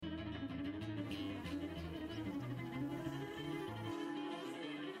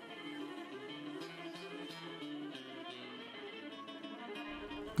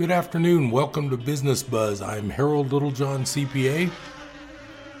Good afternoon. Welcome to Business Buzz. I'm Harold Littlejohn, CPA.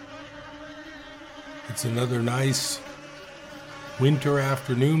 It's another nice winter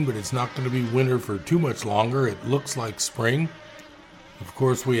afternoon, but it's not going to be winter for too much longer. It looks like spring. Of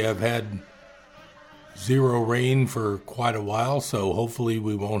course, we have had zero rain for quite a while, so hopefully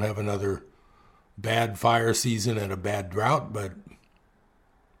we won't have another bad fire season and a bad drought, but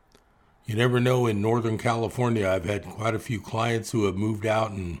you never know. In Northern California, I've had quite a few clients who have moved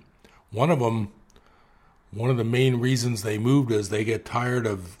out, and one of the main reasons they moved is they get tired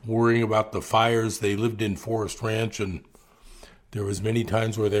of worrying about the fires. They lived in Forest Ranch, and there was many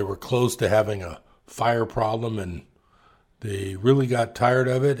times where they were close to having a fire problem, and they really got tired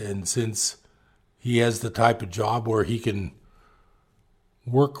of it. And since he has the type of job where he can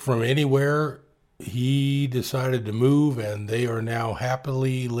work from anywhere, he decided to move, and they are now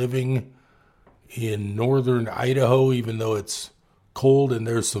happily living in northern Idaho, even though it's cold and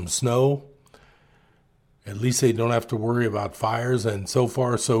there's some snow. At least they don't have to worry about fires, and so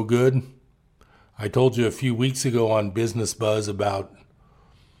far so good. I told you a few weeks ago on Business Buzz about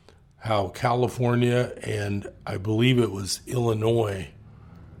how California and I believe it was Illinois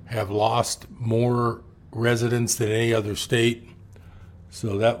have lost more residents than any other state.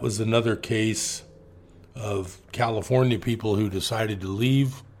 So that was another case of California people who decided to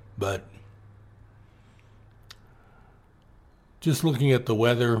leave. But just looking at the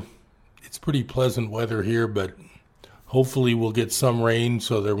weather, it's pretty pleasant weather here, but hopefully we'll get some rain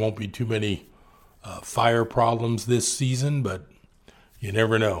so there won't be too many fire problems this season, but you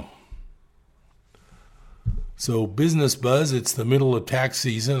never know. So Business Buzz, it's the middle of tax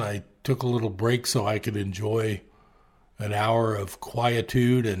season. I took a little break so I could enjoy an hour of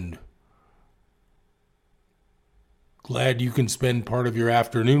quietude, and glad you can spend part of your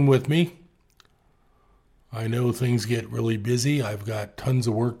afternoon with me. I know things get really busy. I've got tons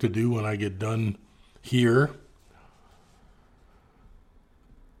of work to do when I get done here.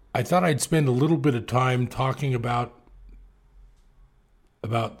 I thought I'd spend a little bit of time talking about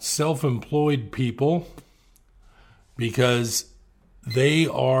self-employed people, because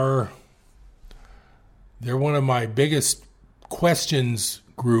they're one of my biggest questions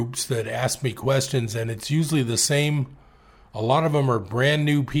groups that ask me questions, and it's usually the same. A lot of them are brand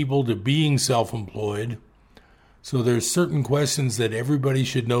new people to being self-employed. So there's certain questions that everybody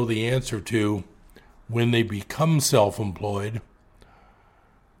should know the answer to when they become self-employed.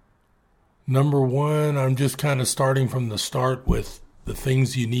 Number one, I'm just kind of starting from the start with the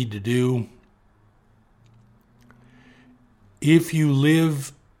things you need to do. If you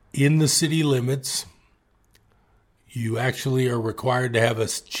live in the city limits, you actually are required to have a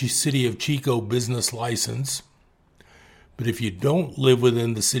City of Chico business license. But if you don't live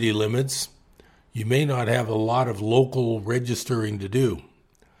within the city limits, you may not have a lot of local registering to do.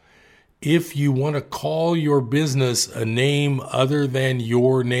 If you want to call your business a name other than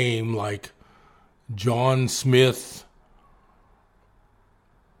your name, like John Smith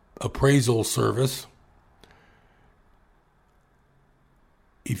Appraisal Service,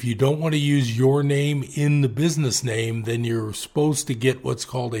 if you don't want to use your name in the business name, then you're supposed to get what's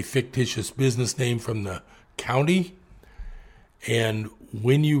called a fictitious business name from the county. And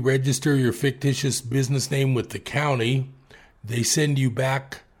when you register your fictitious business name with the county, they send you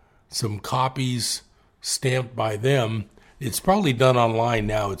back some copies stamped by them. It's probably done online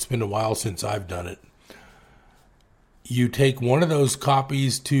now. It's been a while since I've done it. You take one of those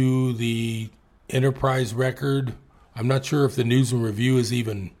copies to the enterprise record. I'm not sure if the News and Review is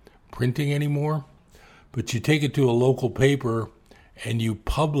even printing anymore, but you take it to a local paper and you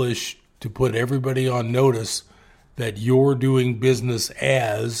publish to put everybody on notice that you're doing business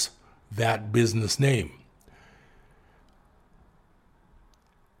as that business name.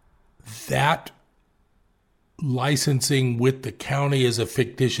 That licensing with the county as a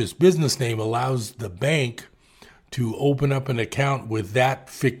fictitious business name allows the bank to open up an account with that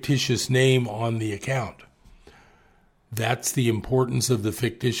fictitious name on the account. That's the importance of the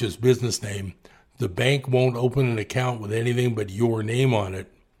fictitious business name. The bank won't open an account with anything but your name on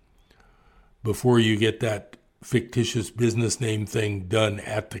it before you get that fictitious business name thing done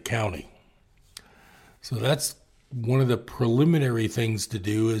at the county. So that's one of the preliminary things to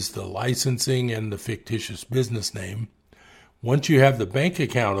do, is the licensing and the fictitious business name. Once you have the bank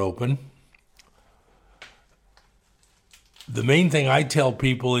account open, the main thing I tell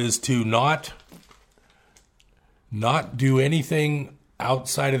people is to not do anything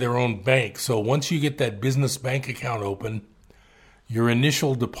outside of their own bank. So once you get that business bank account open, your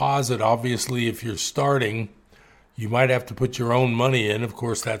initial deposit, obviously, if you're starting, you might have to put your own money in. Of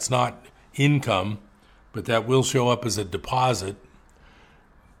course, that's not income, but that will show up as a deposit.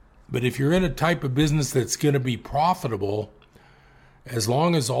 But if you're in a type of business that's going to be profitable, as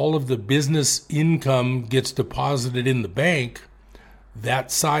long as all of the business income gets deposited in the bank,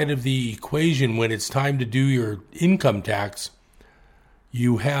 that side of the equation, when it's time to do your income tax,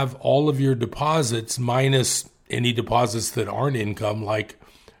 you have all of your deposits minus any deposits that aren't income, like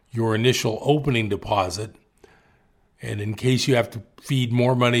your initial opening deposit. And in case you have to feed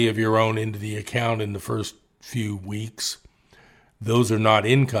more money of your own into the account in the first few weeks, those are not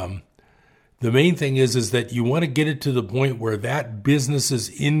income. The main thing is that you want to get it to the point where that business's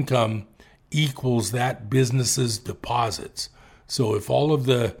income equals that business's deposits. So if all of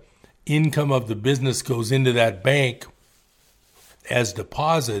the income of the business goes into that bank as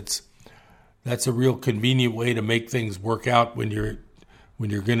deposits, that's a real convenient way to make things work out when you're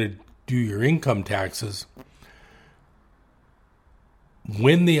going to do your income taxes.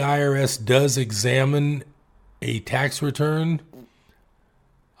 When the IRS does examine a tax return,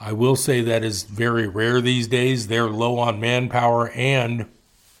 I will say that is very rare these days. They're low on manpower, and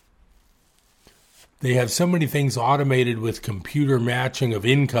they have so many things automated with computer matching of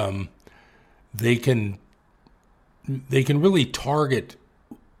income. They can really target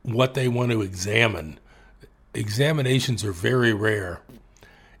what they want to examine. Examinations are very rare.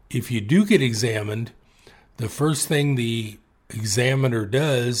 If you do get examined, the first thing the examiner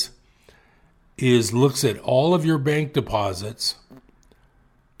does is looks at all of your bank deposits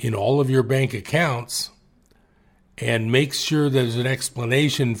in all of your bank accounts and makes sure there's an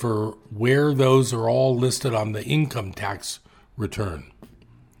explanation for where those are all listed on the income tax return.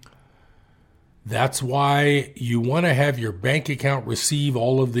 That's why you want to have your bank account receive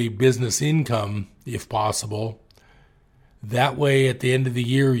all of the business income, if possible. That way, at the end of the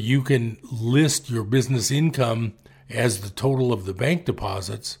year, you can list your business income as the total of the bank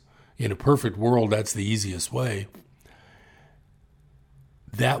deposits. In a perfect world, that's the easiest way.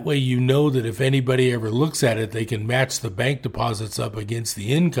 That way you know that if anybody ever looks at it, they can match the bank deposits up against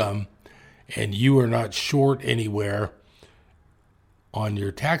the income, and you are not short anywhere on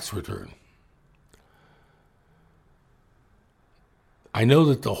your tax return. I know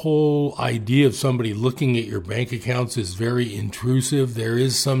that the whole idea of somebody looking at your bank accounts is very intrusive. There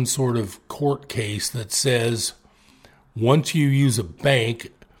is some sort of court case that says once you use a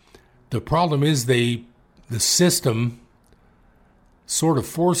bank, the problem is the system sort of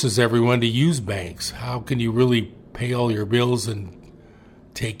forces everyone to use banks. How can you really pay all your bills and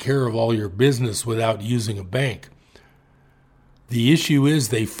take care of all your business without using a bank? The issue is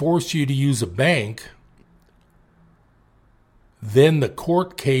they force you to use a bank. Then the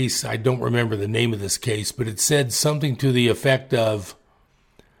court case, I don't remember the name of this case, but it said something to the effect of,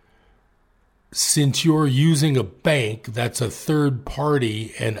 since you're using a bank, that's a third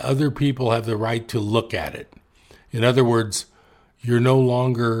party and other people have the right to look at it. In other words, you're no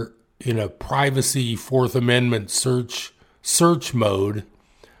longer in a privacy Fourth Amendment search mode.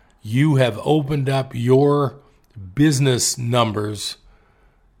 You have opened up your business numbers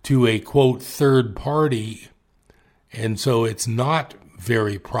to a, quote, third party, and so it's not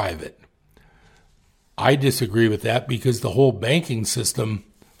very private. I disagree with that because the whole banking system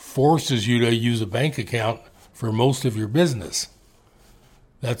forces you to use a bank account for most of your business.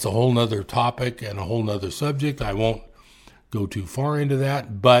 That's a whole nother topic and a whole nother subject. I won't go too far into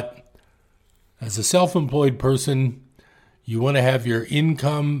that, but as a self-employed person, you want to have your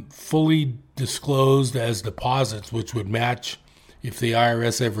income fully disclosed as deposits, which would match if the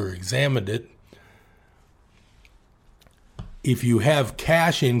IRS ever examined it. If you have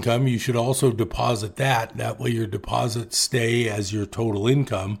cash income, you should also deposit that. That way your deposits stay as your total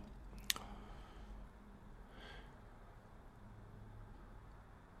income.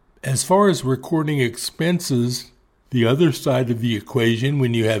 As far as recording expenses, the other side of the equation,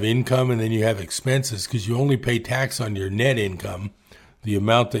 when you have income and then you have expenses, because you only pay tax on your net income, the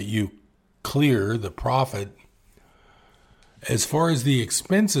amount that you clear, the profit. As far as the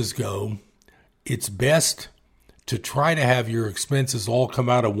expenses go, it's best to try to have your expenses all come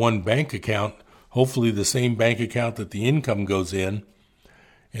out of one bank account, hopefully the same bank account that the income goes in.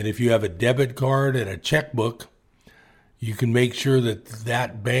 And if you have a debit card and a checkbook, you can make sure that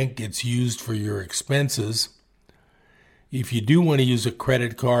that bank gets used for your expenses. If you do want to use a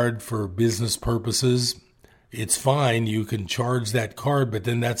credit card for business purposes, it's fine. You can charge that card, but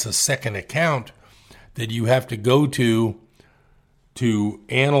then that's a second account that you have to go to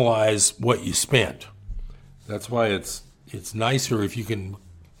analyze what you spent. That's why it's nicer if you can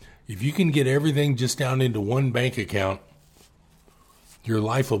get everything just down into one bank account. Your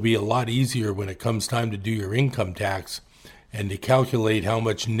life will be a lot easier when it comes time to do your income tax and to calculate how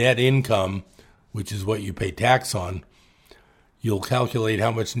much net income, which is what you pay tax on, you'll calculate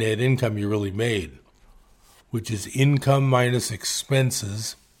how much net income you really made, which is income minus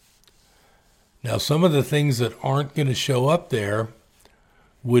expenses. Now, some of the things that aren't going to show up there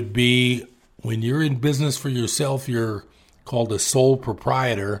would be when you're in business for yourself, you're called a sole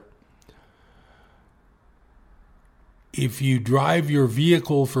proprietor. If you drive your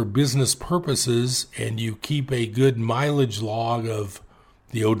vehicle for business purposes and you keep a good mileage log of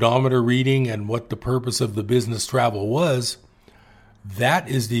the odometer reading and what the purpose of the business travel was, that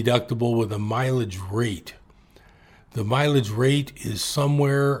is deductible with a mileage rate. The mileage rate is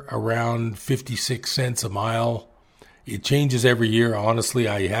somewhere around 56 cents a mile. It changes every year. Honestly,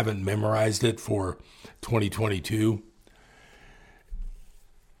 I haven't memorized it for 2022.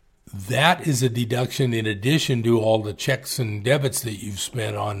 That is a deduction in addition to all the checks and debits that you've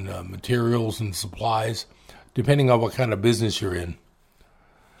spent on materials and supplies, depending on what kind of business you're in.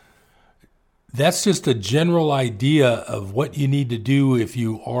 That's just a general idea of what you need to do if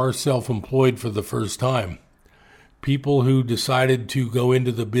you are self-employed for the first time. People who decided to go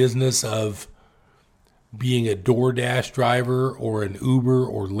into the business of being a DoorDash driver or an Uber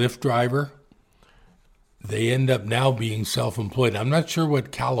or Lyft driver, they end up now being self-employed. I'm not sure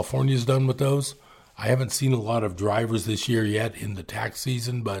what California's done with those. I haven't seen a lot of drivers this year yet in the tax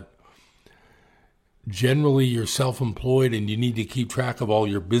season, but generally you're self-employed and you need to keep track of all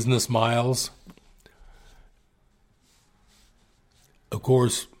your business miles. Of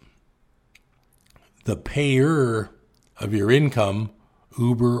course, the payer of your income,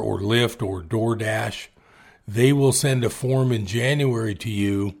 Uber or Lyft or DoorDash, they will send a form in January to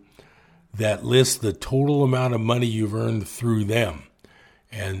you that lists the total amount of money you've earned through them.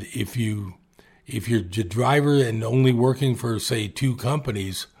 And if you're a driver and only working for, say, 2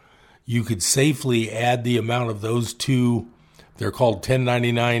 companies, you could safely add the amount of those 2, they're called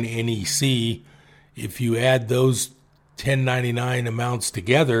 1099 NEC. If you add those 1099 amounts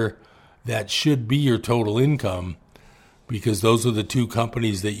together, that should be your total income, because those are the 2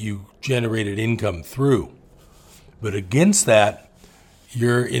 companies that you generated income through. But against that,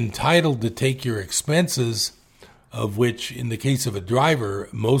 you're entitled to take your expenses, of which, in the case of a driver,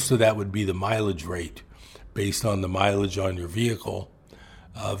 most of that would be the mileage rate, based on the mileage on your vehicle.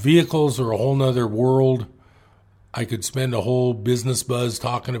 Vehicles are a whole nother world. I could spend a whole business buzz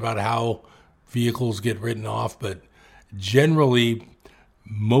talking about how vehicles get written off, but generally,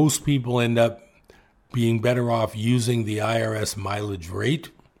 most people end up being better off using the IRS mileage rate,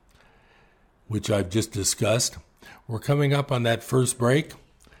 which I've just discussed. We're coming up on that first break.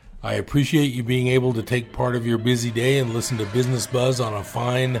 I appreciate you being able to take part of your busy day and listen to Business Buzz on a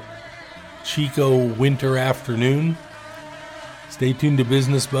fine Chico winter afternoon. Stay tuned to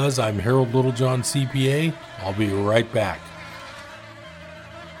Business Buzz. I'm Harold Littlejohn, CPA. I'll be right back.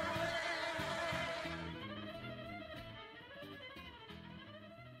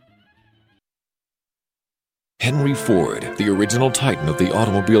 Henry Ford, the original titan of the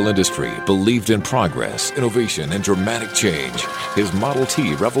automobile industry, believed in progress, innovation, and dramatic change. His Model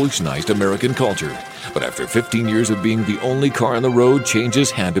T revolutionized American culture. But after 15 years of being the only car on the road,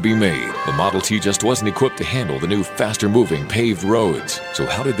 changes had to be made. The Model T just wasn't equipped to handle the new, faster-moving paved roads. So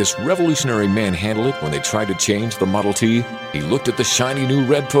how did this revolutionary man handle it when they tried to change the Model T? He looked at the shiny new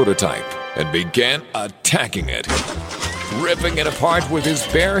red prototype and began attacking it, ripping it apart with his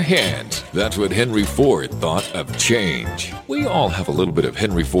bare hands. That's what Henry Ford thought of change. We all have a little bit of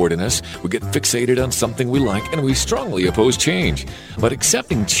Henry Ford in us. We get fixated on something we like, and we strongly oppose change. But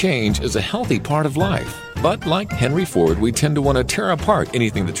accepting change is a healthy part of life. But like Henry Ford, we tend to want to tear apart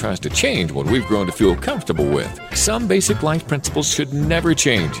anything that tries to change what we've grown to feel comfortable with. Some basic life principles should never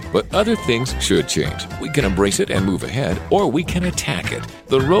change, but other things should change. We can embrace it and move ahead, or we can attack it.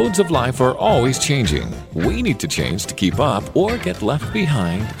 The roads of life are always changing. We need to change to keep up or get left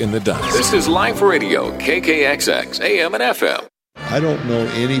behind in the dust. This is Life Radio, KKXX, AM and FM. I don't know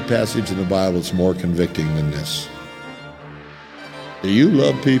any passage in the Bible that's more convicting than this. Do you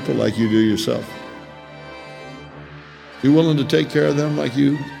love people like you do yourself? You willing to take care of them like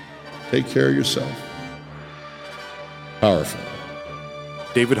you take care of yourself? Powerful.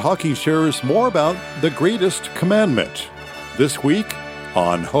 David Hockey shares more about the greatest commandment this week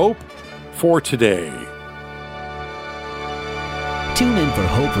on Hope for Today. Tune in for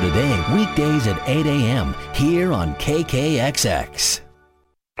Hope for Today weekdays at 8 a.m. here on KKXX.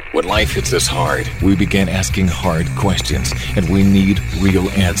 When life hits us hard, we begin asking hard questions, and we need real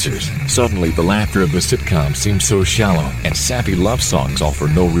answers. Suddenly, the laughter of a sitcom seems so shallow, and sappy love songs offer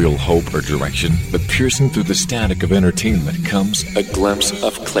no real hope or direction. But piercing through the static of entertainment comes a glimpse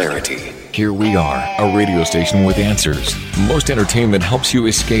of clarity. Here we are, a radio station with answers. Most entertainment helps you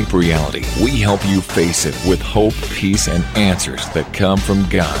escape reality. We help you face it with hope, peace, and answers that come from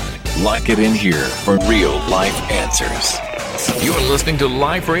God. Lock it in here for real life answers. You're listening to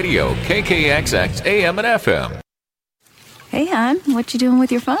Life Radio, KKXX AM and FM. Hey, hon, what you doing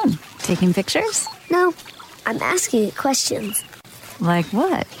with your phone? Taking pictures? No, I'm asking it questions. Like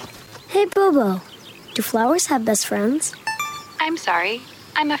what? Hey, Bobo, do flowers have best friends? I'm sorry.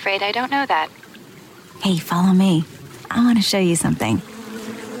 I'm afraid I don't know that. Hey, follow me. I want to show you something.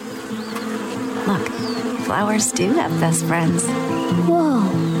 Look, flowers do have best friends.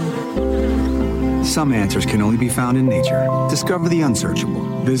 Whoa. Some answers can only be found in nature. Discover the unsearchable.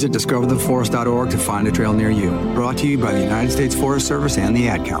 Visit discovertheforest.org to find a trail near you. Brought to you by the United States Forest Service and the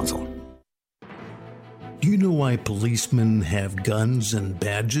Ad Council. Do you know why policemen have guns and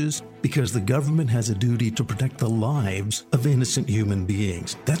badges? Because the government has a duty to protect the lives of innocent human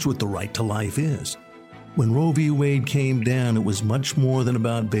beings. That's what the right to life is. When Roe v. Wade came down, it was much more than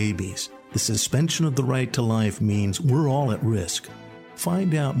about babies. The suspension of the right to life means we're all at risk.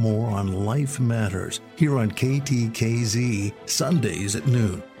 Find out more on Life Matters here on KTKZ, Sundays at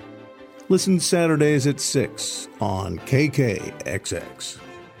noon. Listen Saturdays at 6 on KKXX.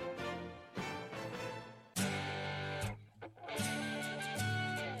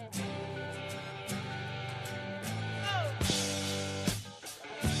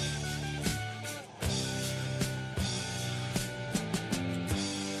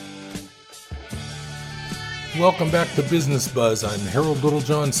 Welcome back to Business Buzz. I'm Harold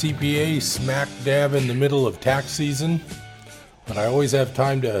Littlejohn, CPA, smack dab in the middle of tax season. But I always have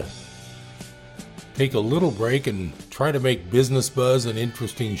time to take a little break and try to make Business Buzz an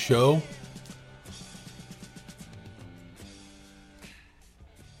interesting show.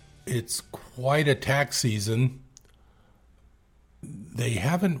 It's quite a tax season. They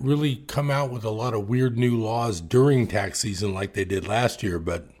haven't really come out with a lot of weird new laws during tax season like they did last year,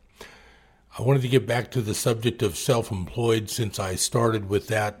 but I wanted to get back to the subject of self-employed since I started with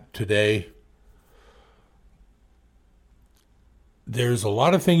that today. There's a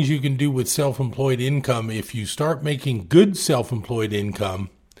lot of things you can do with self-employed income. If you start making good self-employed income,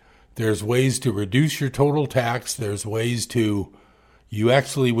 there's ways to reduce your total tax. There's ways to, you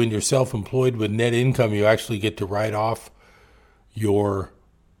actually, when you're self-employed with net income, you actually get to write off your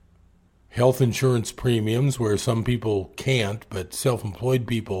health insurance premiums, where some people can't, but self-employed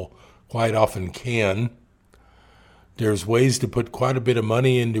people quite often can. There's ways to put quite a bit of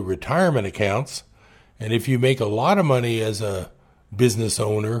money into retirement accounts. And if you make a lot of money as a business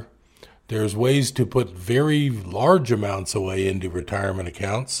owner, there's ways to put very large amounts away into retirement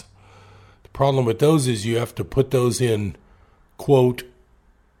accounts. The problem with those is you have to put those in, quote,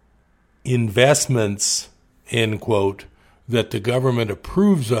 investments, end quote, that the government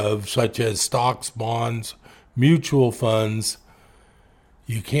approves of, such as stocks, bonds, mutual funds.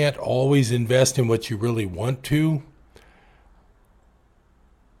 You can't always invest in what you really want to.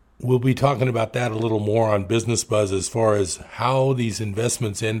 We'll be talking about that a little more on Business Buzz as far as how these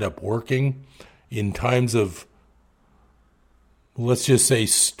investments end up working in times of, let's just say,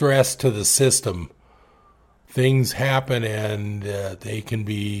 stress to the system. Things happen and they can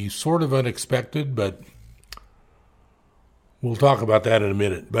be sort of unexpected, but we'll talk about that in a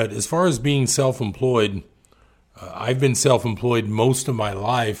minute. But as far as being self-employed, I've been self-employed most of my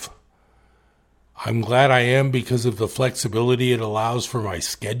life. I'm glad I am because of the flexibility it allows for my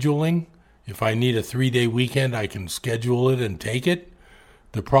scheduling. If I need a 3-day weekend, I can schedule it and take it.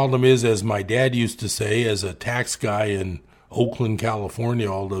 The problem is, as my dad used to say, as a tax guy in Oakland,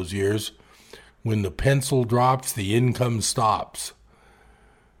 California all those years, when the pencil drops, the income stops.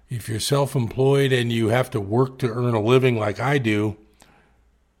 If you're self-employed and you have to work to earn a living like I do,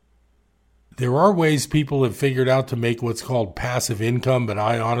 there are ways people have figured out to make what's called passive income, but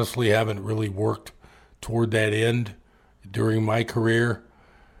I honestly haven't really worked toward that end during my career.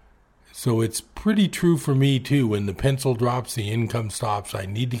 So it's pretty true for me too. When the pencil drops, the income stops. I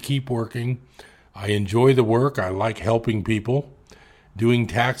need to keep working. I enjoy the work. I like helping people. Doing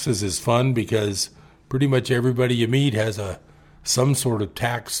taxes is fun because pretty much everybody you meet has some sort of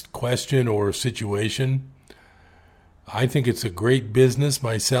tax question or situation. I think it's a great business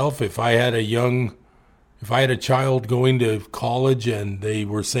myself. If I had a child going to college and they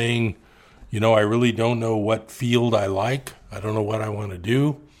were saying, I really don't know what field I like, I don't know what I want to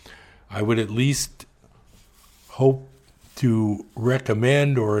do, I would at least hope to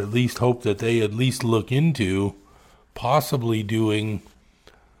recommend, or at least hope that they at least look into, possibly doing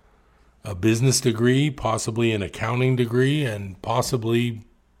a business degree, possibly an accounting degree, and possibly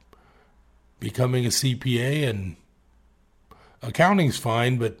becoming a CPA. And accounting's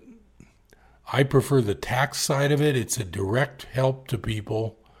fine, but I prefer the tax side of it. It's a direct help to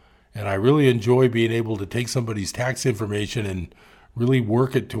people, and I really enjoy being able to take somebody's tax information and really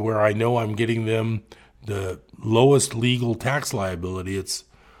work it to where I know I'm getting them the lowest legal tax liability. It's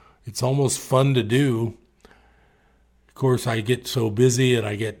almost fun to do. Of course, I get so busy and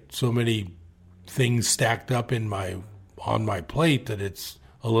I get so many things stacked up on my plate that it's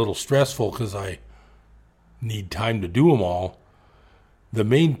a little stressful because I need time to do them all. The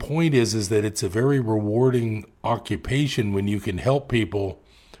main point is that it's a very rewarding occupation when you can help people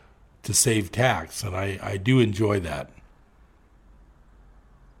to save tax, and I do enjoy that.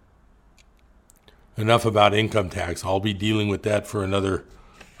 Enough about income tax. I'll be dealing with that for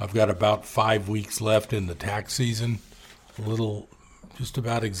I've got about 5 weeks left in the tax season. Just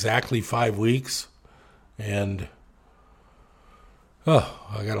about exactly 5 weeks. And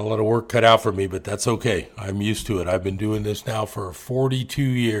I got a lot of work cut out for me, but that's okay. I'm used to it. I've been doing this now for 42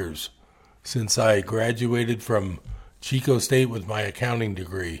 years, since I graduated from Chico State with my accounting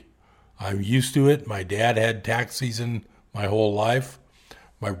degree. I'm used to it. My dad had tax season my whole life.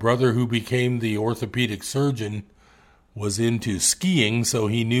 My brother, who became the orthopedic surgeon, was into skiing, so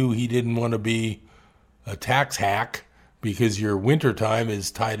he knew he didn't want to be a tax hack because your wintertime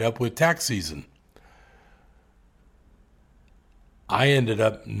is tied up with tax season. I ended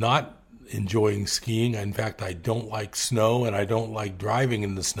up not enjoying skiing. In fact, I don't like snow, and I don't like driving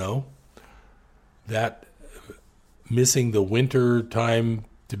in the snow. That missing the winter time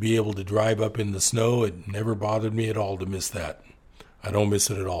to be able to drive up in the snow, it never bothered me at all to miss that. I don't miss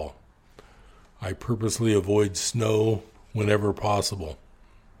it at all. I purposely avoid snow whenever possible.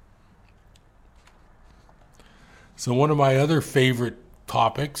 So one of my other favorite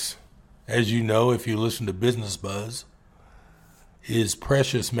topics, as you know if you listen to Business Buzz, is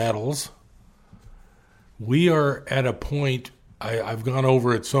precious metals. We are at a point, I've gone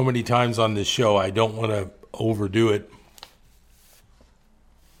over it so many times on this show, I don't want to overdo it.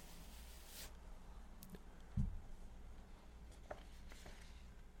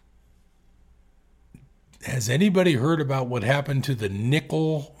 Has anybody heard about what happened to the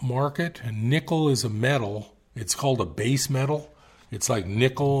nickel market? And nickel is a metal. It's called a base metal. It's like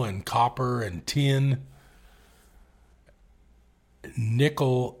nickel and copper and tin.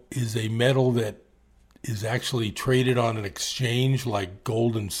 Nickel is a metal that is actually traded on an exchange like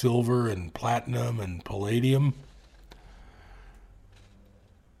gold and silver and platinum and palladium.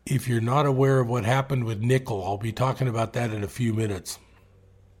 If you're not aware of what happened with nickel, I'll be talking about that in a few minutes.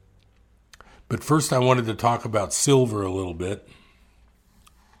 But first I wanted to talk about silver a little bit.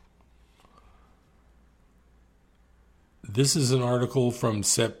 This is an article from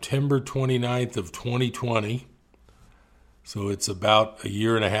September 29th of 2020. So it's about a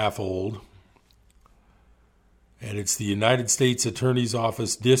year and a half old. And it's the United States Attorney's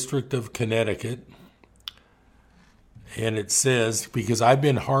Office, District of Connecticut. And it says, because I've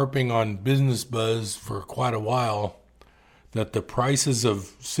been harping on Business Buzz for quite a while, that the prices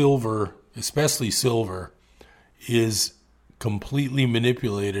of silver, especially silver, is completely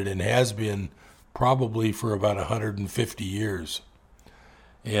manipulated and has been probably for about 150 years.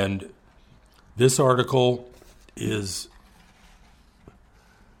 And this article is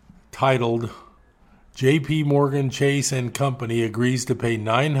titled, J.P. Morgan Chase and Company agrees to pay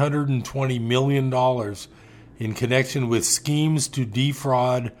 $920 million in connection with schemes to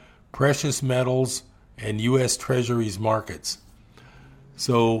defraud precious metals and U.S. Treasuries markets.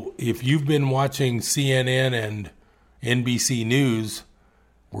 So if you've been watching CNN and NBC News,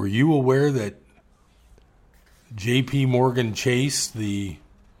 were you aware that J.P. Morgan Chase, the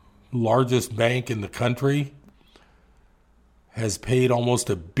largest bank in the country, has paid almost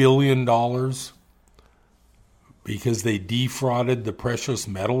 $1 billion because they defrauded the precious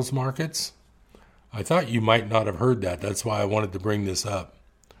metals markets? I thought you might not have heard that. That's why I wanted to bring this up.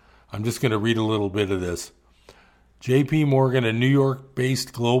 I'm just going to read a little bit of this. J.P. Morgan, a New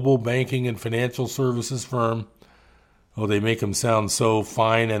York-based global banking and financial services firm. Oh, they make them sound so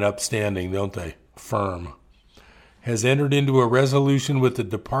fine and upstanding, don't they? Firm. Has entered into a resolution with the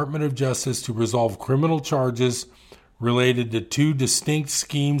Department of Justice to resolve criminal charges related to two distinct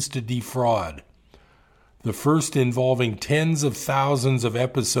schemes to defraud. The first involving tens of thousands of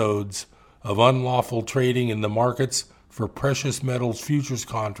episodes of unlawful trading in the markets for precious metals futures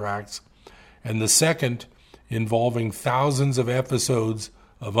contracts, and the second involving thousands of episodes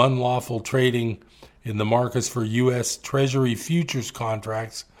of unlawful trading in the markets for U.S. Treasury futures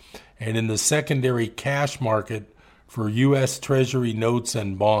contracts and in the secondary cash market for U.S. Treasury notes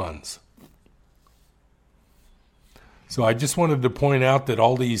and bonds. So I just wanted to point out that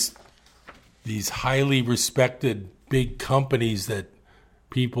all these highly respected big companies that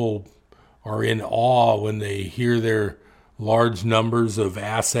people are in awe when they hear their large numbers of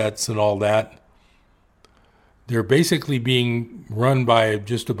assets and all that, they're basically being run by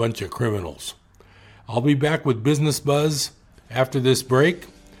just a bunch of criminals. I'll be back with Business Buzz after this break.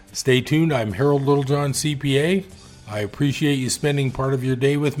 Stay tuned. I'm Harold Littlejohn, CPA. I appreciate you spending part of your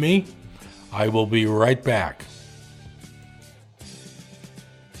day with me. I will be right back.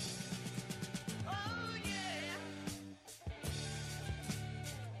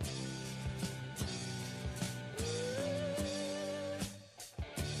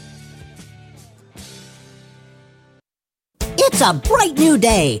 It's a bright new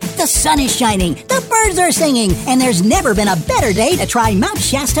day. The sun is shining, the birds are singing, and there's never been a better day to try Mount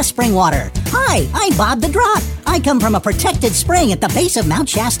Shasta spring water. Hi, I'm Bob the Drop. I come from a protected spring at the base of Mount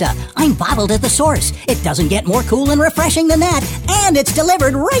Shasta. I'm bottled at the source. It doesn't get more cool and refreshing than that, and it's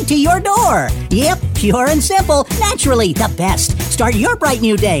delivered right to your door. Yep, pure and simple, naturally the best. Start your bright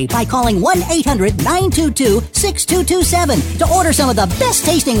new day by calling 1-800-922-6227 to order some of the best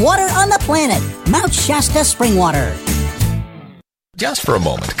tasting water on the planet. Mount Shasta spring water. Just for a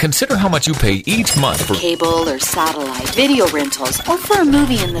moment, consider how much you pay each month for cable or satellite, video rentals, or for a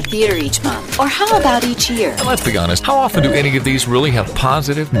movie in the theater each month. Or how about each year? And let's be honest, how often do any of these really have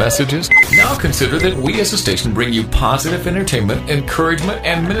positive messages? Now consider that we as a station bring you positive entertainment, encouragement,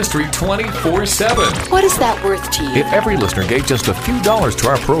 and ministry 24/7. What is that worth to you? If every listener gave just a few dollars to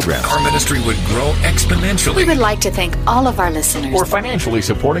our program, our ministry would grow exponentially. We would like to thank all of our listeners for financially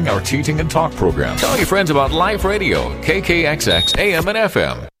supporting our teaching and talk program. Tell your friends about Life Radio, KKXX, AM and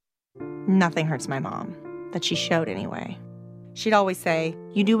FM. Nothing hurts my mom, but she showed anyway. She'd always say,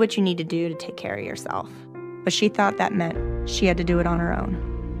 you do what you need to do to take care of yourself. But she thought that meant she had to do it on her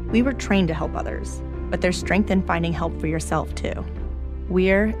own. We were trained to help others, but there's strength in finding help for yourself too.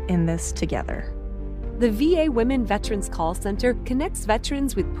 We're in this together. The VA Women Veterans Call Center connects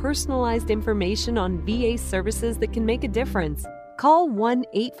veterans with personalized information on VA services that can make a difference. Call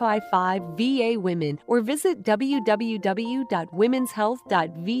 1-855-VA-WOMEN or visit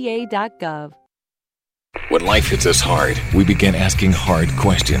www.womenshealth.va.gov. When life hits us hard, we begin asking hard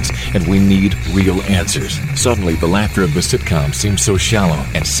questions, and we need real answers. Suddenly, the laughter of the sitcom seems so shallow,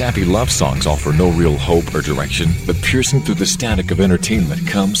 and sappy love songs offer no real hope or direction. But piercing through the static of entertainment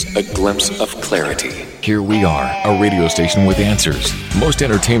comes a glimpse of clarity. Here we are, a radio station with answers. Most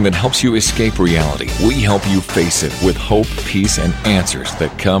entertainment helps you escape reality. We help you face it with hope, peace, and answers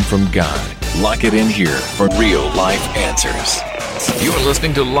that come from God. Lock it in here for real life answers. You're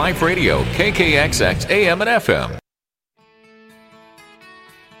listening to Life Radio, KKXX, AM and FM.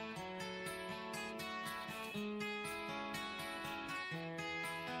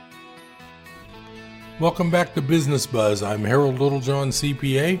 Welcome back to Business Buzz. I'm Harold Littlejohn,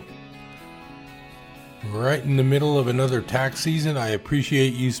 CPA. Right in the middle of another tax season. I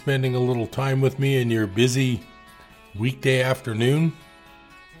appreciate you spending a little time with me in your busy weekday afternoon.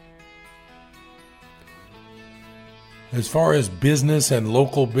 As far as business and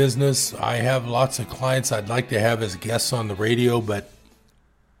local business, I have lots of clients I'd like to have as guests on the radio, but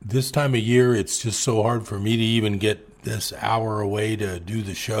this time of year, it's just so hard for me to even get this hour away to do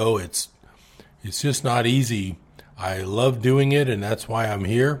the show. It's just not easy. I love doing it, and that's why I'm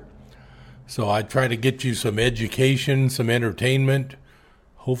here. So I try to get you some education, some entertainment.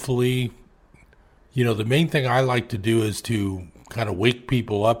 Hopefully, the main thing I like to do is to kind of wake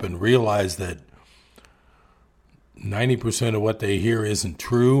people up and realize that 90% of what they hear isn't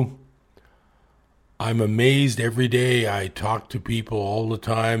true. I'm amazed every day. I talk to people all the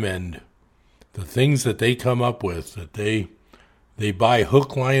time, and the things that they come up with, that they buy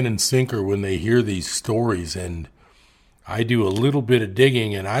hook, line, and sinker when they hear these stories. And I do a little bit of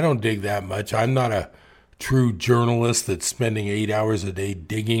digging, and I don't dig that much. I'm not a true journalist that's spending 8 hours a day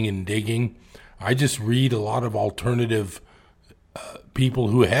digging and digging. I just read a lot of alternative people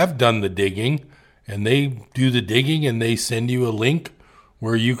who have done the digging, and they do the digging and they send you a link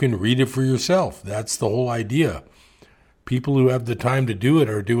where you can read it for yourself. That's the whole idea. People who have the time to do it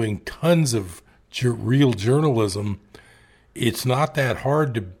are doing tons of real journalism. It's not that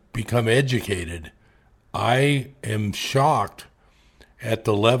hard to become educated. I am shocked at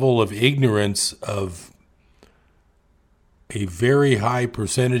the level of ignorance of a very high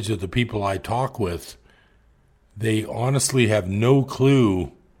percentage of the people I talk with. They honestly have no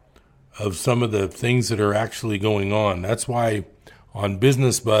clue of some of the things that are actually going on. That's why on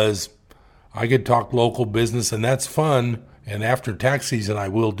Business Buzz, I could talk local business, and that's fun. And after tax season, I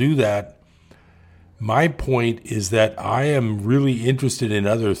will do that. My point is that I am really interested in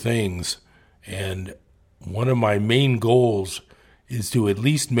other things. And one of my main goals is to at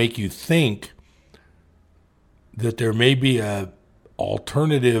least make you think that there may be a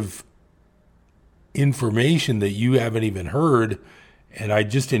alternative information that you haven't even heard. And I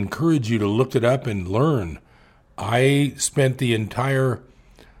just encourage you to look it up and learn. I spent the entire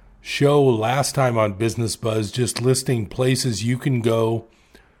show last time on Business Buzz just listing places you can go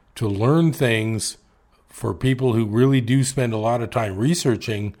to learn things for people who really do spend a lot of time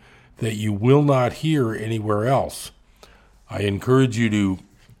researching that you will not hear anywhere else. I encourage you to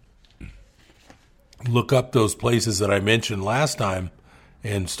look up those places that I mentioned last time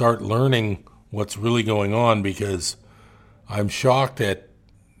and start learning what's really going on, because I'm shocked at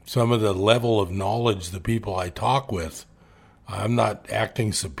some of the level of knowledge the people I talk with. I'm not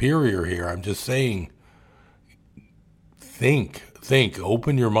acting superior here. I'm just saying, think,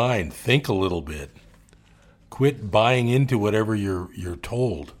 open your mind, think a little bit. Quit buying into whatever you're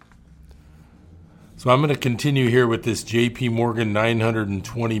told. So I'm going to continue here with this JP Morgan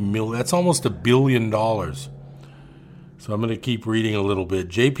 $920 million. That's almost $1 billion. So I'm going to keep reading a little bit.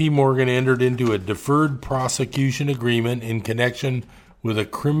 JP Morgan entered into a deferred prosecution agreement in connection with a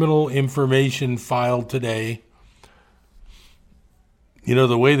criminal information filed today. You know,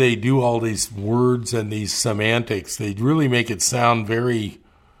 the way they do all these words and these semantics, they really make it sound very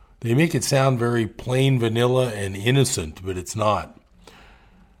plain vanilla and innocent, but it's not.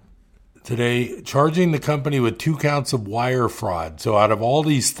 Today, charging the company with 2 counts of wire fraud. So out of all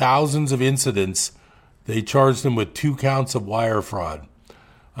these thousands of incidents, they charged them with 2 counts of wire fraud.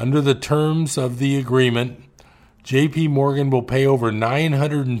 Under the terms of the agreement, JP Morgan will pay over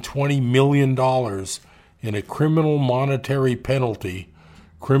 $920 million in a criminal monetary penalty,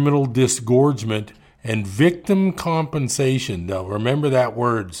 criminal disgorgement, and victim compensation. Now, remember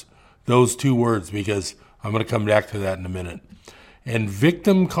those 2 words, because I'm going to come back to that in a minute. And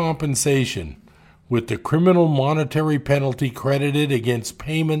victim compensation, with the criminal monetary penalty credited against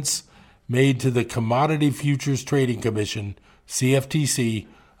payments made to the Commodity Futures Trading Commission, CFTC,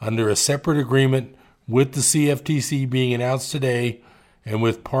 under a separate agreement with the CFTC being announced today, and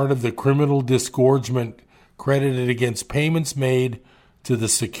with part of the criminal disgorgement credited against payments made to the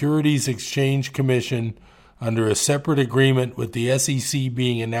Securities Exchange Commission under a separate agreement with the SEC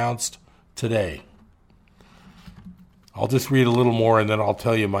being announced today. I'll just read a little more and then I'll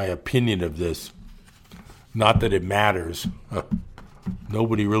tell you my opinion of this. Not that it matters.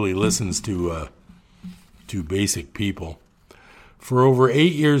 Nobody really listens to basic people. For over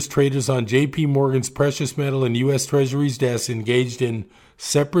 8 years, traders on JP Morgan's precious metal and U.S. Treasuries desks engaged in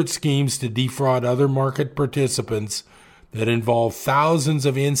separate schemes to defraud other market participants that involve thousands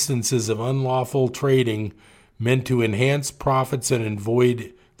of instances of unlawful trading meant to enhance profits and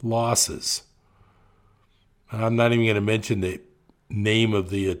avoid losses. I'm not even going to mention the name of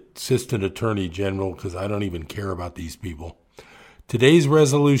the Assistant Attorney General because I don't even care about these people. Today's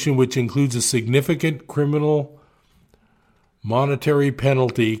resolution, which includes a significant criminal monetary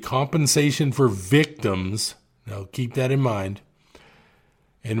penalty, compensation for victims, now keep that in mind,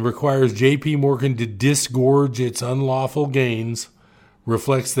 and requires JP Morgan to disgorge its unlawful gains,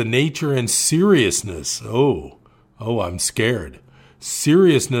 reflects the nature and seriousness, I'm scared,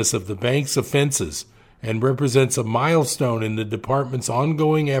 seriousness of the bank's offenses, and represents a milestone in the department's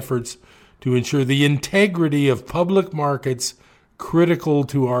ongoing efforts to ensure the integrity of public markets critical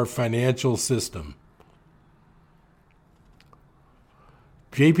to our financial system.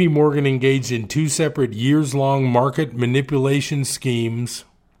 JP Morgan engaged in 2 separate years-long market manipulation schemes.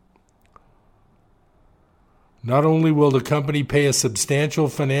 Not only will the company pay a substantial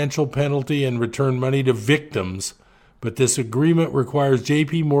financial penalty and return money to victims, but this agreement requires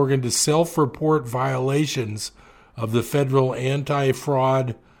JP Morgan to self-report violations of the federal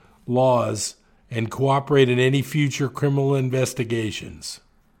anti-fraud laws and cooperate in any future criminal investigations.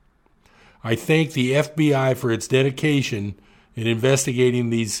 I thank the FBI for its dedication in investigating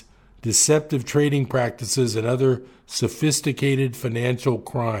these deceptive trading practices and other sophisticated financial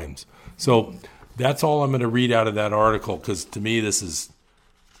crimes. So that's all I'm going to read out of that article, because to me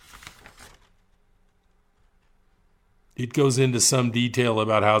it goes into some detail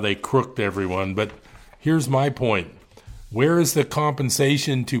about how they crooked everyone. But here's my point. Where is the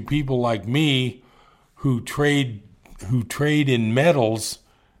compensation to people like me who trade in metals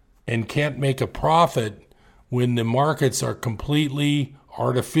and can't make a profit when the markets are completely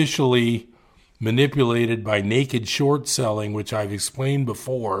artificially manipulated by naked short selling, which I've explained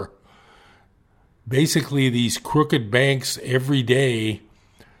before? Basically, these crooked banks every day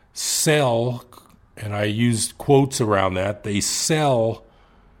sell, and I used quotes around that, they sell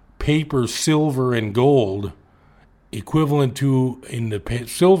paper, silver, and gold equivalent to, in the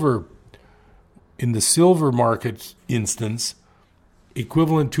silver market instance,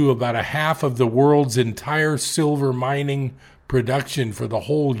 equivalent to about a half of the world's entire silver mining production for the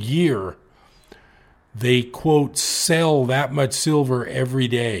whole year. They, quote, sell that much silver every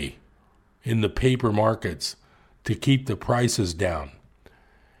day in the paper markets to keep the prices down.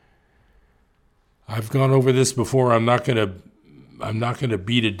 I've gone over this before. I'm not going to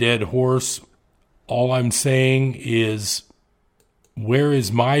beat a dead horse. All I'm saying is, where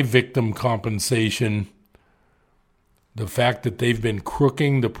is my victim compensation? The fact that they've been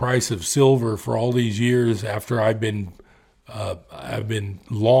crooking the price of silver for all these years after I've been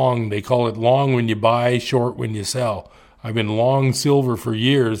long. They call it long when you buy, short when you sell. I've been long silver for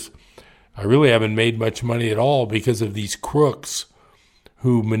years. I really haven't made much money at all because of these crooks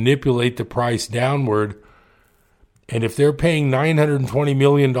who manipulate the price downward. And if they're paying $920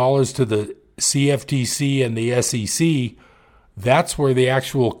 million to the CFTC and the SEC, that's where the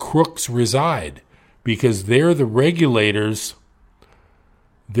actual crooks reside, because they're the regulators.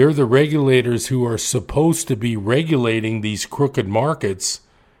 They're the regulators who are supposed to be regulating these crooked markets,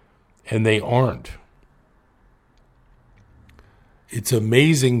 and they aren't. It's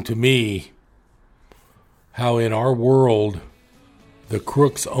amazing to me how in our world the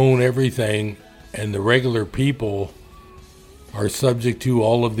crooks own everything and the regular people are subject to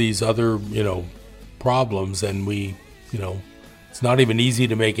all of these other, problems. And it's not even easy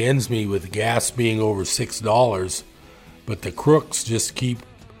to make ends meet with gas being over $6, but the crooks just keep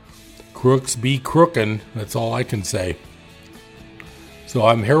crooks be crooking. That's all I can say. So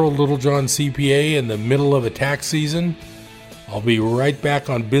I'm Harold Littlejohn, CPA, in the middle of a tax season. I'll be right back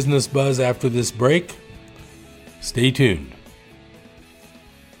on Business Buzz after this break. Stay tuned.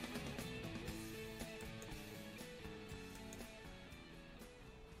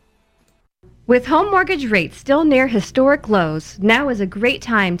 With home mortgage rates still near historic lows, now is a great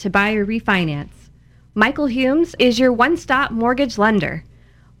time to buy or refinance. Michael Humes is your one-stop mortgage lender.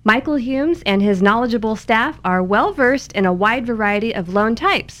 Michael Humes and his knowledgeable staff are well-versed in a wide variety of loan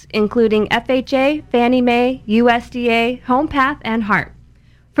types, including FHA, Fannie Mae, USDA, HomePath, and HARP.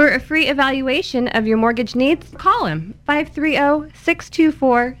 For a free evaluation of your mortgage needs, call him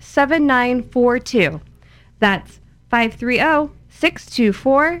 530-624-7942. That's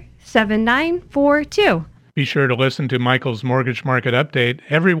 530-624-7942. Be sure to listen to Michael's Mortgage Market Update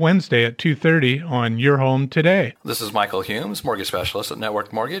every Wednesday at 2:30 on Your Home Today. This is Michael Humes, mortgage specialist at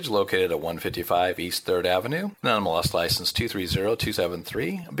Network Mortgage, located at 155 East 3rd Avenue. NMLS license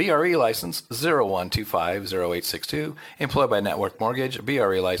 230273, BRE license 01250862, employed by Network Mortgage,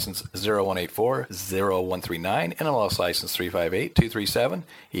 BRE license 01840139, NMLS license 358237,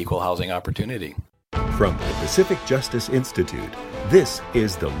 equal housing opportunity. From the Pacific Justice Institute, this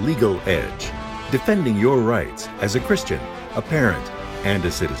is The Legal Edge, defending your rights as a Christian, a parent, and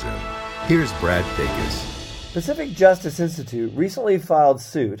a citizen. Here's Brad Dacus. Pacific Justice Institute recently filed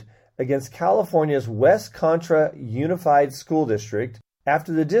suit against California's West Contra Unified School District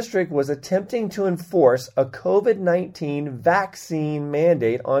after the district was attempting to enforce a COVID-19 vaccine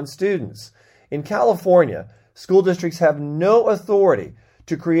mandate on students. In California, school districts have no authority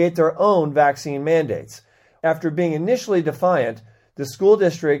to create their own vaccine mandates. After being initially defiant, the school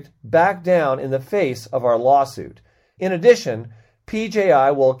district backed down in the face of our lawsuit. In addition,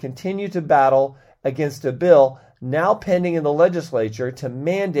 PJI will continue to battle against a bill now pending in the legislature to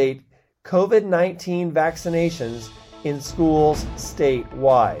mandate COVID-19 vaccinations in schools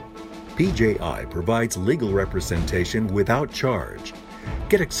statewide. PJI provides legal representation without charge.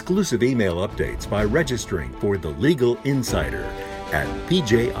 Get exclusive email updates by registering for The Legal Insider at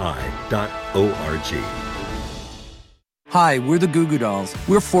pji.org. Hi, we're the Goo Goo Dolls.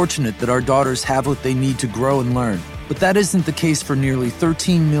 We're fortunate that our daughters have what they need to grow and learn. But that isn't the case for nearly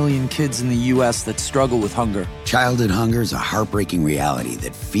 13 million kids in the U.S. that struggle with hunger. Childhood hunger is a heartbreaking reality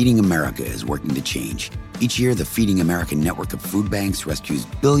that Feeding America is working to change. Each year, the Feeding America network of food banks rescues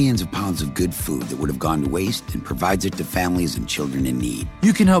billions of pounds of good food that would have gone to waste and provides it to families and children in need.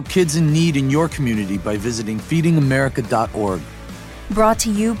 You can help kids in need in your community by visiting feedingamerica.org. Brought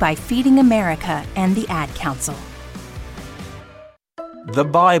to you by Feeding America and the Ad Council. The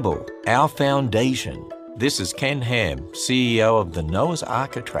Bible, our foundation. This is Ken Ham, CEO of the Noah's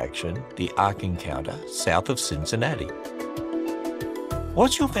Ark attraction, the Ark Encounter, south of Cincinnati.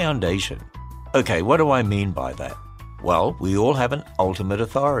 What's your foundation? Okay, what do I mean by that? Well, we all have an ultimate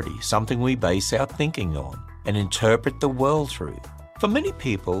authority, something we base our thinking on and interpret the world through. For many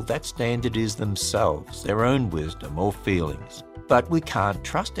people, that standard is themselves, their own wisdom or feelings. But we can't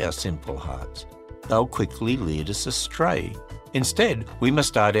trust our simple hearts. They'll quickly lead us astray. Instead, we must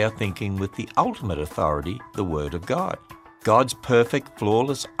start our thinking with the ultimate authority, the Word of God. God's perfect,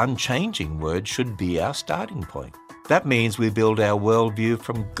 flawless, unchanging Word should be our starting point. That means we build our worldview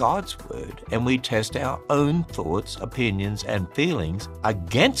from God's Word and we test our own thoughts, opinions, and feelings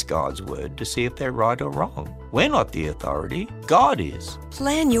against God's Word to see if they're right or wrong. We're not the authority, God is.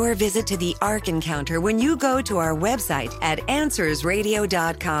 Plan your visit to the Ark Encounter when you go to our website at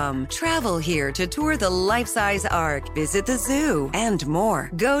AnswersRadio.com. Travel here to tour the life-size Ark, visit the zoo, and more.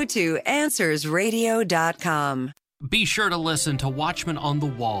 Go to AnswersRadio.com. Be sure to listen to Watchman on the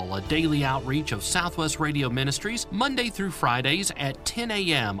Wall, a daily outreach of Southwest Radio Ministries, Monday through Fridays at 10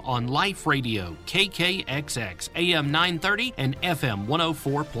 a.m. on Life Radio, KKXX, AM 930 and FM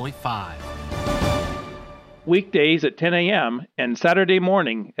 104.5. Weekdays at 10 a.m. and Saturday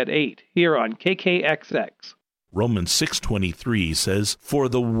morning at 8 here on KKXX. Romans 6:23 says, "For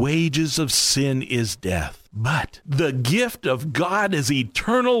the wages of sin is death, but the gift of God is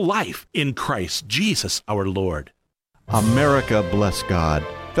eternal life in Christ Jesus our Lord." America, bless God.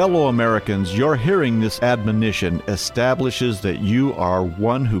 Fellow Americans, your hearing this admonition establishes that you are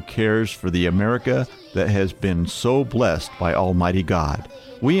one who cares for the America that has been so blessed by Almighty God.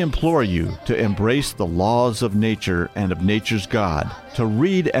 We implore you to embrace the laws of nature and of nature's God, to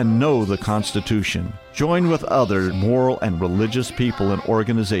read and know the Constitution. Join with other moral and religious people and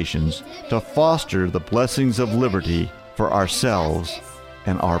organizations to foster the blessings of liberty for ourselves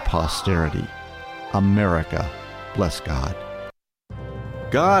and our posterity. America, bless God.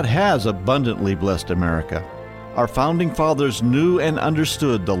 God has abundantly blessed America. Our founding fathers knew and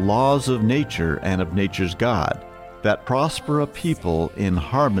understood the laws of nature and of nature's God that prosper a people in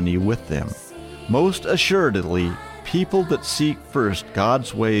harmony with them. Most assuredly, people that seek first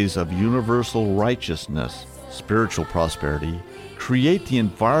God's ways of universal righteousness, spiritual prosperity, create the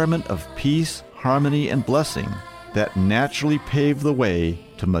environment of peace, harmony, and blessing that naturally pave the way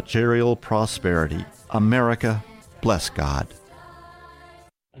to material prosperity. America, bless God.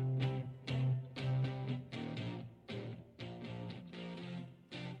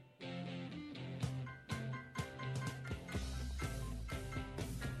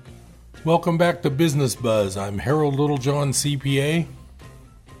 Welcome back to Business Buzz. I'm Harold Littlejohn, CPA.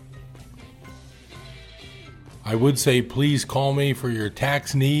 I would say please call me for your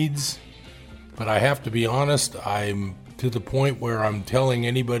tax needs, but I have to be honest, I'm to the point where I'm telling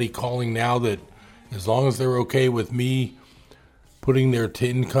anybody calling now that as long as they're okay with me putting their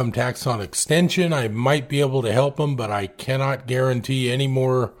income tax on extension, I might be able to help them, but I cannot guarantee any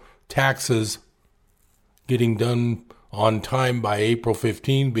more taxes getting done on time by April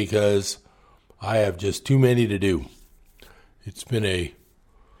 15 because I have just too many to do. It's been a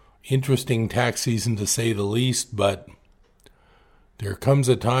interesting tax season to say the least, but there comes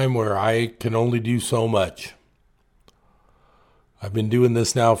a time where I can only do so much. I've been doing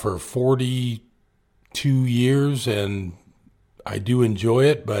this now for 42 years and I do enjoy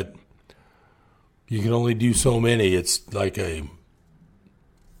it, but you can only do so many. It's like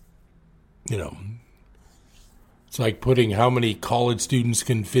it's like putting how many college students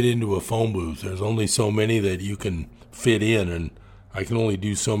can fit into a phone booth. There's only so many that you can fit in, and I can only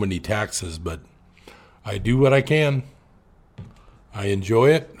do so many taxes, but I do what I can. I enjoy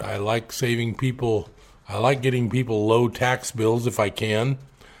it. I like saving people. I like getting people low tax bills if I can.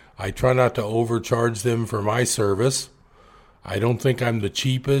 I try not to overcharge them for my service. I don't think I'm the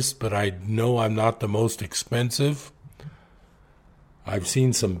cheapest, but I know I'm not the most expensive. I've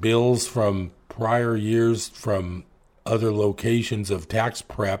seen some bills from prior years from other locations of tax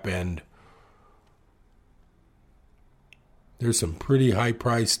prep, and there's some pretty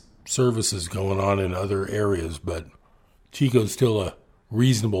high-priced services going on in other areas, but Chico's still a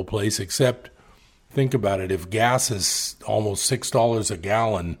reasonable place, except think about it, if gas is almost $6 a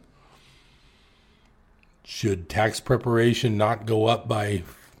gallon, should tax preparation not go up by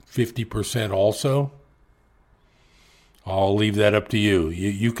 50% also? I'll leave that up to you.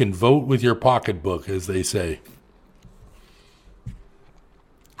 You can vote with your pocketbook, as they say.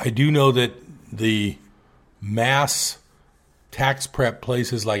 I do know that the mass tax prep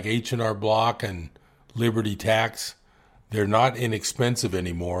places like H&R Block and Liberty Tax, they're not inexpensive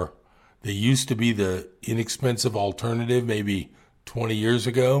anymore. They used to be the inexpensive alternative maybe 20 years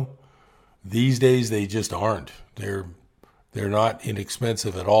ago. These days they just aren't. They're not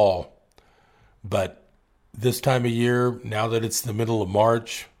inexpensive at all. But this time of year, now that it's the middle of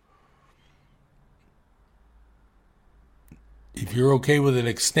March, if you're okay with an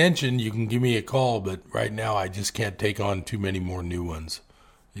extension, you can give me a call, but right now I just can't take on too many more new ones.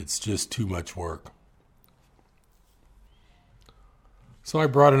 It's just too much work. So I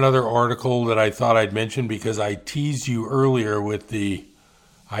brought another article that I thought I'd mention because I teased you earlier with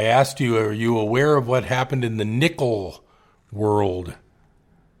I asked you, are you aware of what happened in the nickel world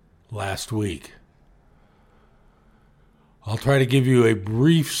last week? I'll try to give you a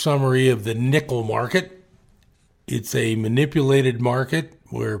brief summary of the nickel market. It's a manipulated market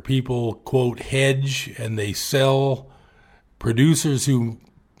where people, quote, hedge, and they sell. Producers who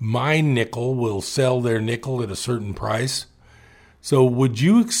mine nickel will sell their nickel at a certain price. So would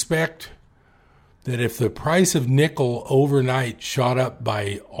you expect that if the price of nickel overnight shot up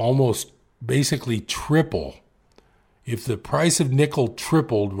by almost basically triple, if the price of nickel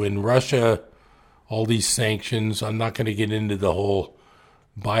tripled when Russia, all these sanctions, I'm not going to get into the whole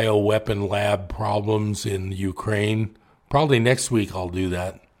bioweapon lab problems in Ukraine. Probably next week I'll do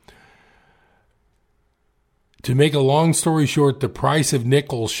that. To make a long story short, the price of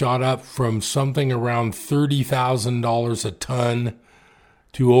nickel shot up from something around $30,000 a ton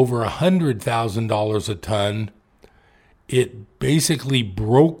to over $100,000 a ton. It basically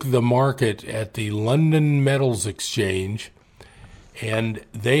broke the market at the London Metals Exchange, and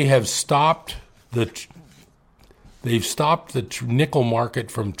they have stopped the nickel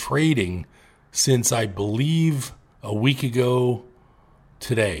market from trading since, I believe, a week ago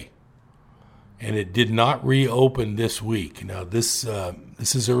today. And it did not reopen this week. Now, this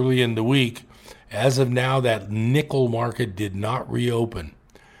is early in the week. As of now, that nickel market did not reopen.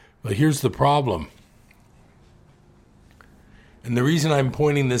 But here's the problem. And the reason I'm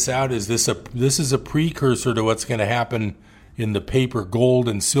pointing this out is this is a precursor to what's going to happen in the paper gold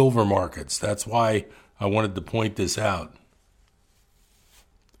and silver markets. That's why I wanted to point this out.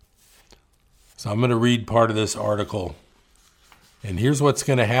 So I'm going to read part of this article. And here's what's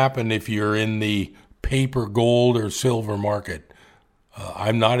going to happen if you're in the paper gold or silver market.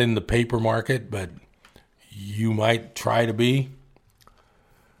 I'm not in the paper market, but you might try to be.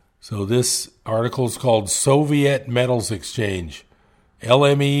 So this article is called Soviet Metals Exchange.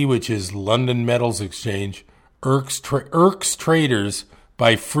 LME, which is London Metals Exchange, irks traders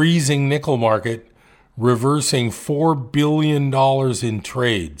by freezing nickel market, reversing $4 billion in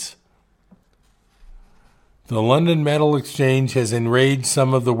trades. The London Metal Exchange has enraged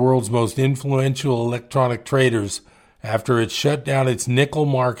some of the world's most influential electronic traders after it shut down its nickel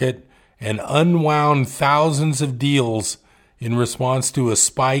market and unwound thousands of deals in response to a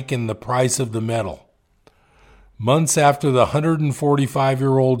spike in the price of the metal. Months after the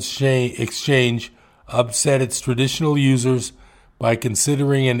 145-year-old exchange upset its traditional users by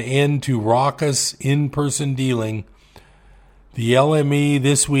considering an end to raucous in-person dealing, the LME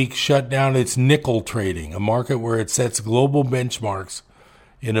this week shut down its nickel trading, a market where it sets global benchmarks,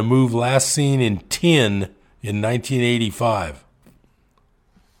 in a move last seen in tin in 1985.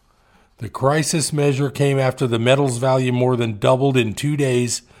 The crisis measure came after the metal's value more than doubled in 2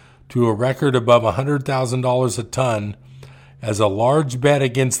 days to a record above $100,000 a ton, as a large bet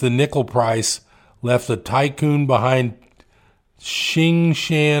against the nickel price left the tycoon behind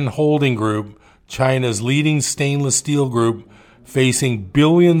Tsingshan Holding Group, China's leading stainless steel group, facing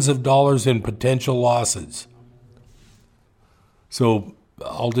billions of dollars in potential losses. So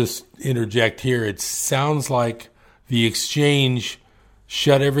I'll just interject here. It sounds like the exchange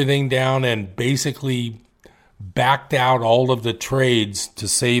shut everything down and basically backed out all of the trades to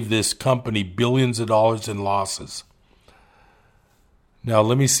save this company billions of dollars in losses. Now,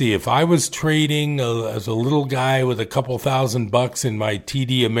 let me see. If I was trading as a little guy with a couple $1,000 in my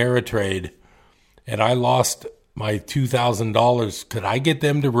TD Ameritrade and I lost my $2,000, could I get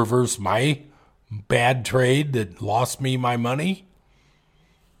them to reverse my bad trade that lost me my money?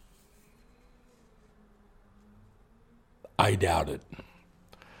 I doubt it.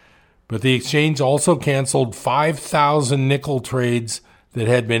 But the exchange also canceled 5,000 nickel trades that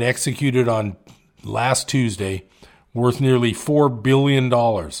had been executed on last Tuesday, worth nearly $4 billion.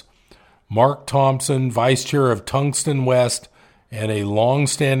 Mark Thompson, vice chair of Tungsten West and a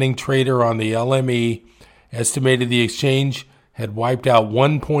long-standing trader on the LME, estimated the exchange had wiped out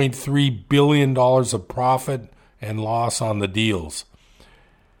 $1.3 billion of profit and loss on the deals.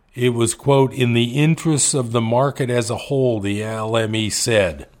 It was, quote, in the interests of the market as a whole, the LME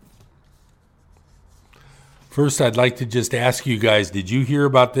said. First, I'd like to just ask you guys, did you hear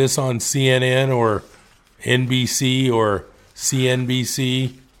about this on CNN or NBC or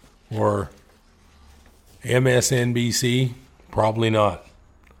CNBC or MSNBC? Probably not.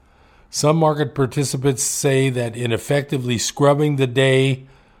 Some market participants say that in effectively scrubbing the day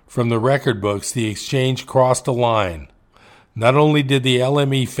from the record books, the exchange crossed a line. Not only did the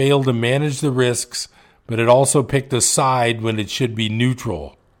LME fail to manage the risks, but it also picked a side when it should be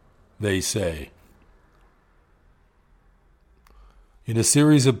neutral, they say. In a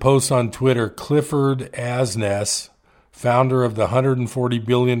series of posts on Twitter, Clifford Asness, founder of the $140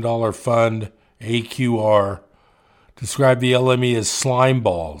 billion fund AQR, described the LME as slime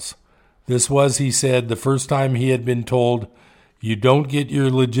balls. This was, he said, the first time he had been told, you don't get your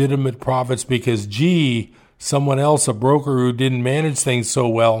legitimate profits because, gee, someone else, a broker who didn't manage things so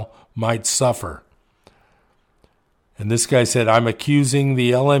well, might suffer. And this guy said, I'm accusing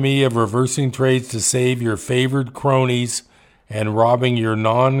the LME of reversing trades to save your favored cronies and robbing your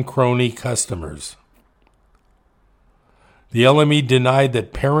non-crony customers. The LME denied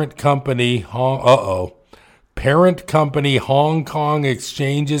that parent company Hong Kong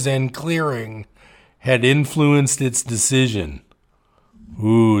Exchanges and Clearing had influenced its decision.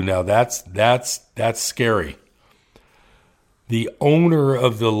 Ooh, now that's scary. The owner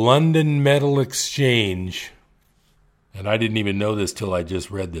of the London Metal Exchange, and I didn't even know this till I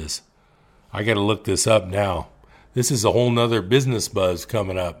just read this. I got to look this up now. This is a whole nother business buzz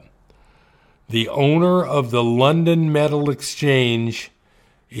coming up. The owner of the London Metal Exchange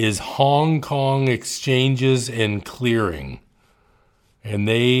is Hong Kong Exchanges and Clearing. And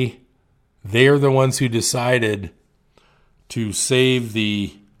they're the ones who decided to save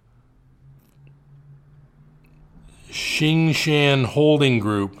the Xingshan Holding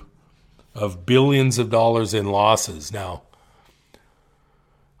Group of billions of dollars in losses. Now,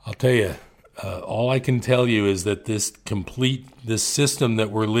 I'll tell you, all I can tell you is that this system that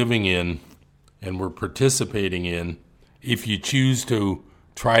we're living in and we're participating in, if you choose to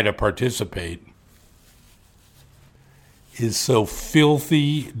try to participate, is so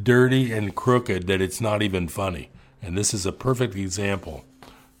filthy, dirty, and crooked that it's not even funny. And this is a perfect example.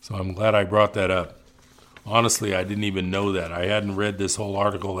 So I'm glad I brought that up. Honestly, I didn't even know that. I hadn't read this whole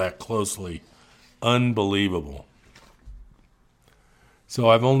article that closely. Unbelievable. So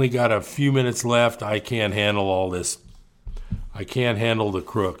I've only got a few minutes left. I can't handle all this. I can't handle the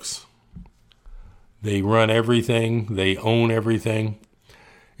crooks. They run everything. They own everything.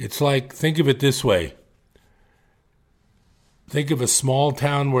 It's like, think of it this way. Think of a small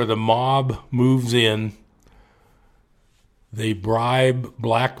town where the mob moves in. They bribe,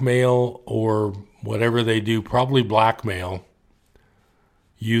 blackmail, or whatever they do, probably blackmail,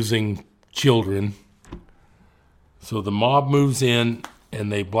 using children. So the mob moves in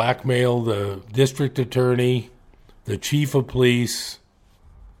and they blackmail the district attorney, the chief of police,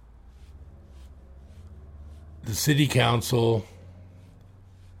 the city council.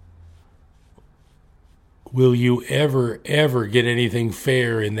 Will you ever get anything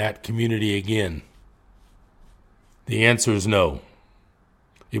fair in that community again? The answer is no.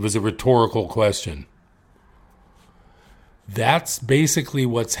 It was a rhetorical question. That's basically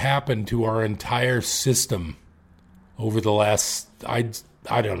what's happened to our entire system over the last, I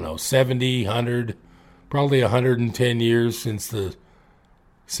don't know, 70, 100, probably 110 years since the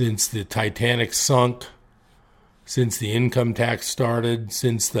Titanic sunk, since the income tax started,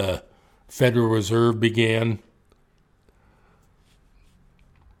 since the Federal Reserve began.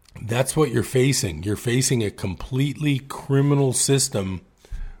 That's what you're facing. You're facing a completely criminal system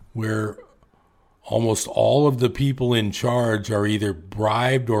where almost all of the people in charge are either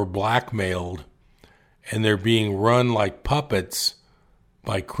bribed or blackmailed, and they're being run like puppets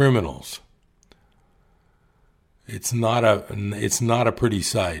by criminals. It's not a pretty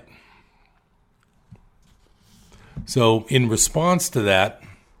sight. So in response to that,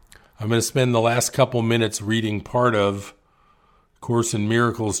 I'm going to spend the last couple minutes reading part of Course in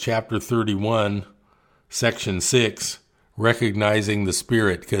Miracles, chapter 31, section 6, recognizing the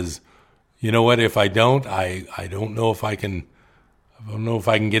Spirit, because you know what? If I don't, I don't know if I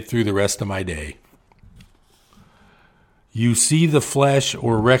can get through the rest of my day. You see the flesh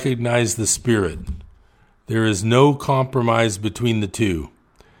or recognize the Spirit. There is no compromise between the two.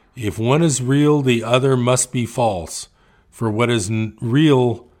 If one is real, the other must be false, for what is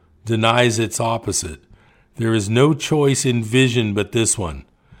real denies its opposite. There is no choice in vision but this one.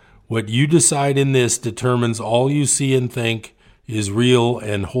 What you decide in this determines all you see and think is real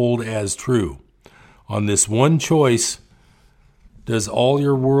and hold as true. On this one choice does all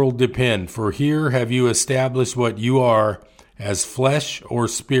your world depend, for here have you established what you are as flesh or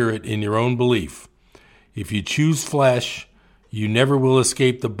spirit in your own belief. If you choose flesh, you never will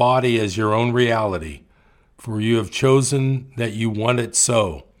escape the body as your own reality, for you have chosen that you want it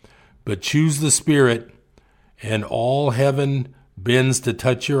so. But choose the Spirit, and all heaven bends to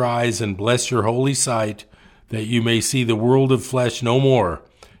touch your eyes and bless your holy sight, that you may see the world of flesh no more,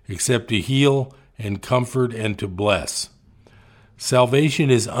 except to heal and comfort and to bless.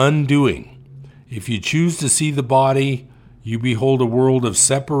 Salvation is undoing. If you choose to see the body, you behold a world of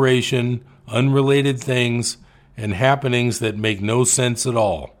separation, unrelated things, and happenings that make no sense at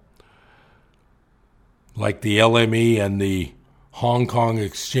all. Like the LME and the Hong Kong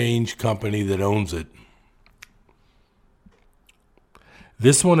exchange company that owns it.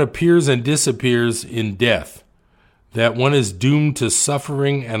 This one appears and disappears in death. That one is doomed to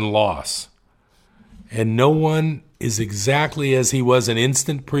suffering and loss. And no one is exactly as he was an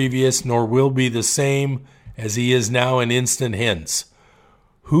instant previous, nor will be the same as he is now an instant hence.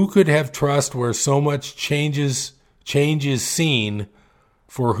 Who could have trust where so much change is seen?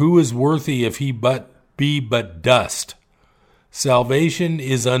 For who is worthy if he be but dust? Salvation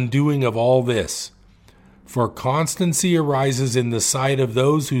is undoing of all this. For constancy arises in the sight of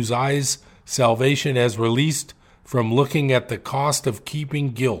those whose eyes salvation has released from looking at the cost of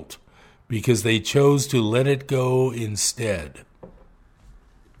keeping guilt, because they chose to let it go instead.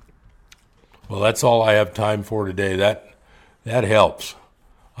 Well, that's all I have time for today. That helps.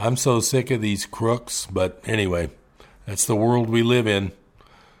 I'm so sick of these crooks, but anyway, that's the world we live in.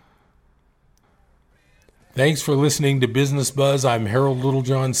 Thanks for listening to Business Buzz. I'm Harold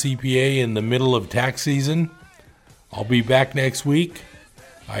Littlejohn, CPA, in the middle of tax season. I'll be back next week.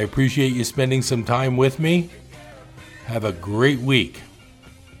 I appreciate you spending some time with me. Have a great week.